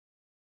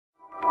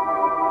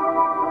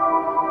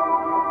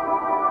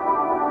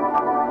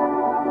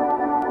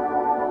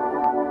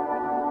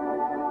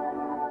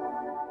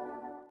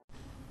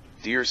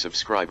Dear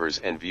subscribers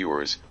and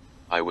viewers,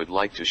 I would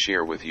like to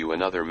share with you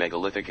another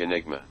megalithic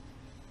enigma.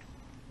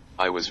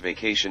 I was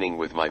vacationing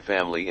with my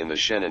family in the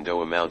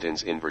Shenandoah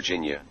Mountains in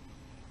Virginia.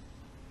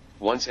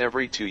 Once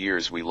every 2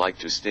 years we like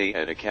to stay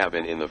at a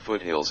cabin in the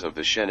foothills of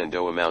the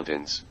Shenandoah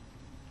Mountains.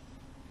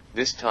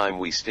 This time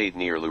we stayed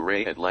near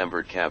Luray at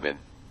Lambert Cabin.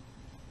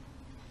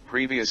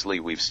 Previously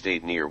we've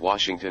stayed near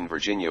Washington,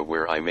 Virginia,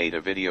 where I made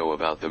a video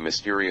about the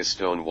mysterious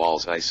stone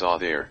walls I saw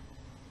there.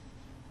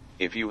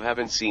 If you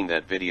haven't seen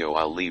that video,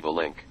 I'll leave a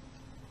link.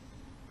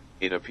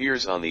 It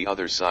appears on the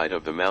other side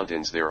of the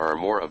mountains there are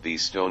more of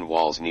these stone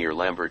walls near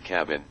Lambert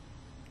Cabin.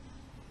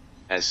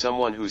 As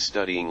someone who's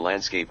studying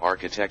landscape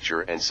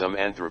architecture and some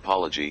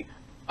anthropology,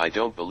 I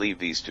don't believe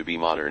these to be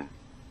modern.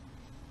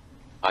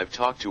 I've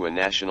talked to a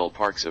national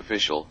parks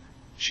official.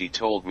 She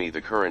told me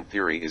the current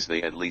theory is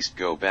they at least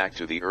go back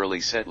to the early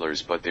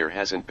settlers, but there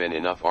hasn't been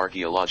enough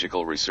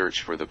archaeological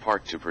research for the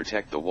park to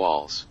protect the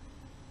walls.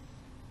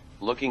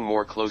 Looking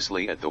more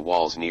closely at the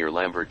walls near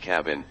Lambert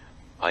Cabin,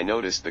 I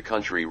noticed the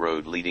country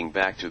road leading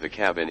back to the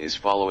cabin is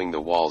following the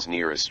walls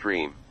near a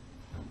stream.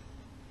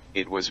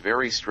 It was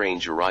very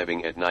strange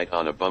arriving at night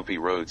on a bumpy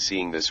road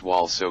seeing this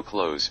wall so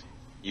close.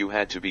 You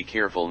had to be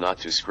careful not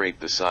to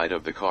scrape the side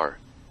of the car.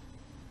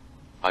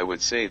 I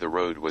would say the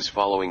road was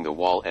following the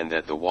wall and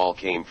that the wall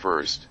came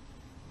first.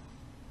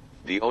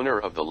 The owner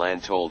of the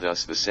land told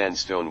us the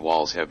sandstone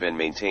walls have been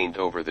maintained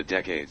over the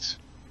decades.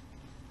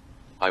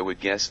 I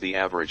would guess the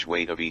average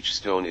weight of each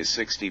stone is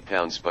 60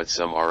 pounds, but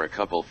some are a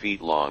couple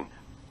feet long,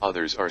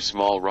 others are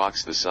small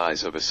rocks the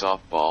size of a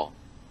softball.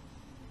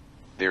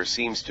 There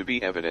seems to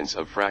be evidence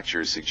of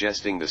fractures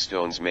suggesting the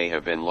stones may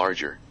have been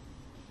larger.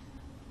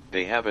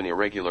 They have an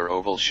irregular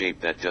oval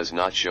shape that does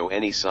not show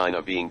any sign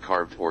of being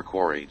carved or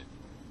quarried.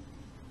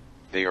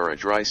 They are a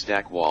dry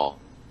stack wall.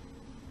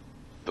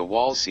 The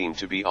walls seem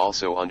to be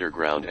also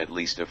underground at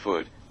least a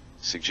foot,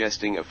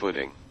 suggesting a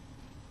footing.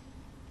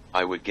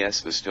 I would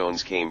guess the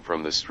stones came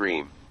from the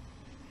stream.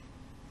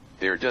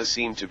 There does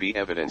seem to be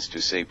evidence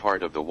to say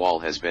part of the wall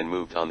has been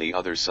moved on the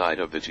other side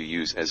of the to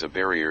use as a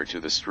barrier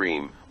to the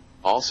stream.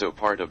 Also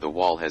part of the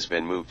wall has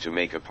been moved to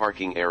make a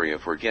parking area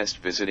for guests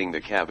visiting the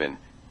cabin.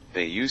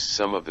 They used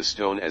some of the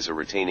stone as a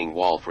retaining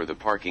wall for the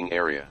parking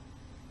area.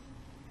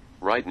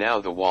 Right now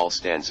the wall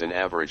stands an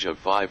average of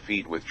 5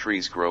 feet with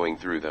trees growing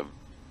through them.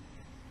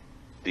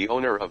 The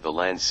owner of the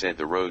land said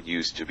the road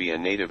used to be a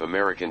Native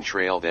American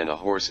trail, then a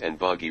horse and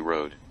buggy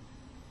road.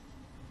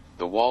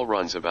 The wall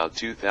runs about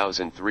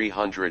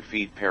 2,300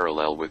 feet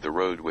parallel with the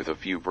road, with a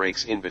few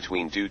breaks in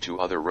between due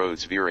to other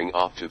roads veering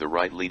off to the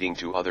right leading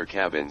to other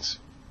cabins.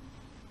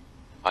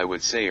 I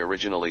would say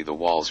originally the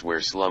walls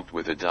were slumped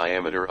with a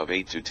diameter of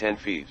 8 to 10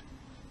 feet.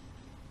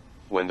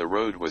 When the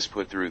road was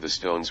put through, the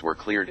stones were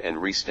cleared and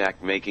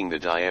restacked, making the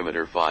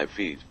diameter 5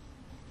 feet.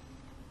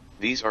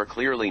 These are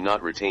clearly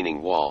not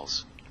retaining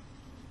walls.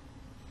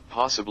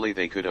 Possibly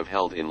they could have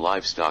held in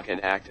livestock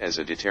and act as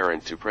a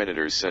deterrent to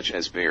predators such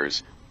as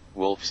bears,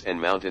 wolves and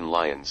mountain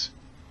lions.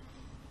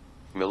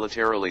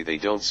 Militarily they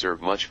don't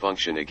serve much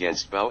function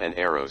against bow and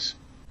arrows.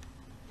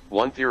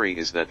 One theory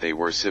is that they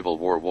were Civil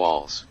War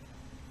walls.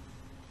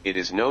 It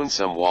is known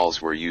some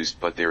walls were used,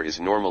 but there is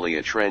normally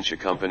a trench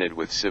accompanied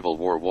with Civil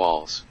War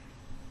walls.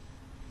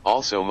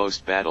 Also,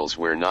 most battles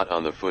were not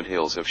on the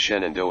foothills of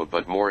Shenandoah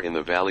but more in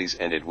the valleys,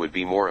 and it would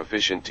be more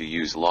efficient to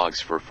use logs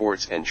for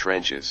forts and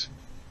trenches.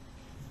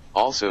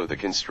 Also, the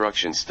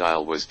construction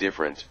style was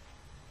different.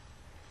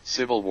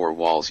 Civil War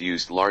walls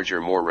used larger,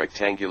 more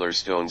rectangular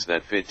stones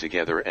that fit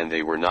together, and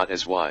they were not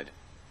as wide.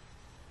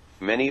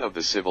 Many of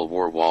the Civil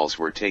War walls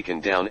were taken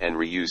down and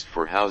reused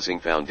for housing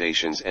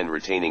foundations and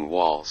retaining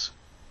walls.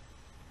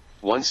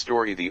 One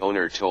story the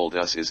owner told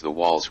us is the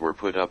walls were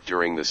put up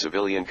during the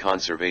Civilian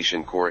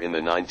Conservation Corps in the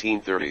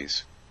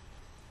 1930s.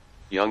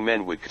 Young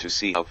men would to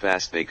see how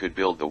fast they could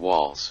build the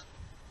walls.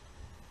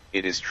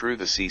 It is true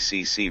the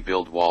CCC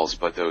built walls,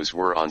 but those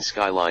were on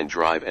Skyline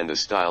Drive and the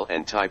style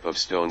and type of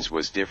stones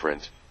was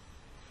different.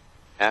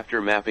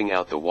 After mapping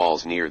out the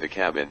walls near the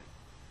cabin,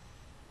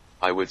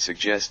 I would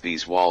suggest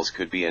these walls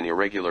could be an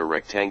irregular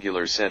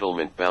rectangular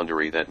settlement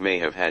boundary that may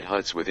have had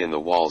huts within the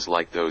walls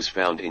like those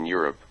found in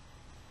Europe.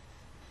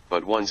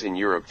 But ones in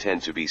Europe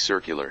tend to be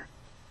circular.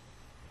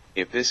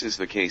 If this is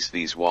the case,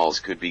 these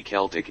walls could be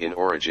Celtic in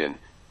origin.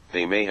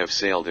 They may have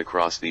sailed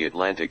across the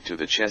Atlantic to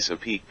the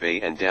Chesapeake Bay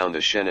and down the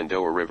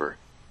Shenandoah River.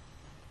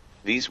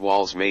 These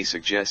walls may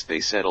suggest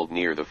they settled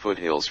near the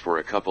foothills for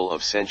a couple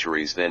of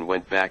centuries, then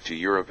went back to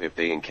Europe if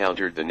they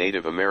encountered the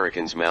Native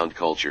Americans' mound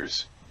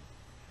cultures.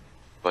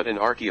 But an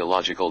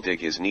archaeological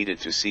dig is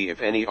needed to see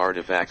if any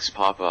artifacts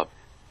pop up,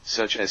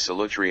 such as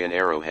Solutrean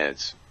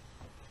arrowheads.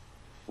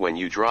 When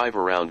you drive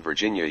around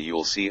Virginia,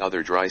 you'll see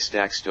other dry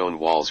stack stone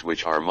walls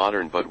which are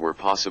modern but were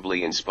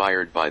possibly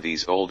inspired by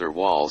these older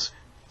walls,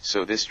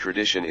 so this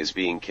tradition is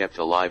being kept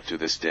alive to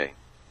this day.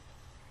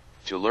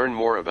 To learn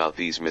more about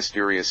these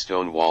mysterious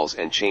stone walls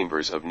and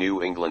chambers of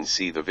New England,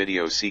 see the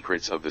video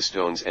Secrets of the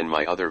Stones and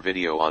my other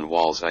video on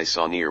walls I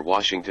saw near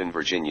Washington,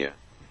 Virginia.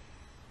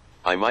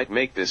 I might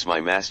make this my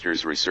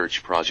master's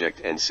research project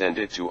and send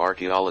it to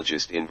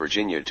archaeologists in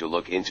Virginia to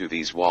look into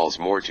these walls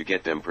more to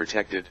get them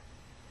protected.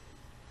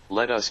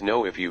 Let us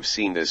know if you've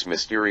seen this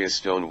mysterious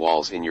stone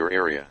walls in your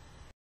area.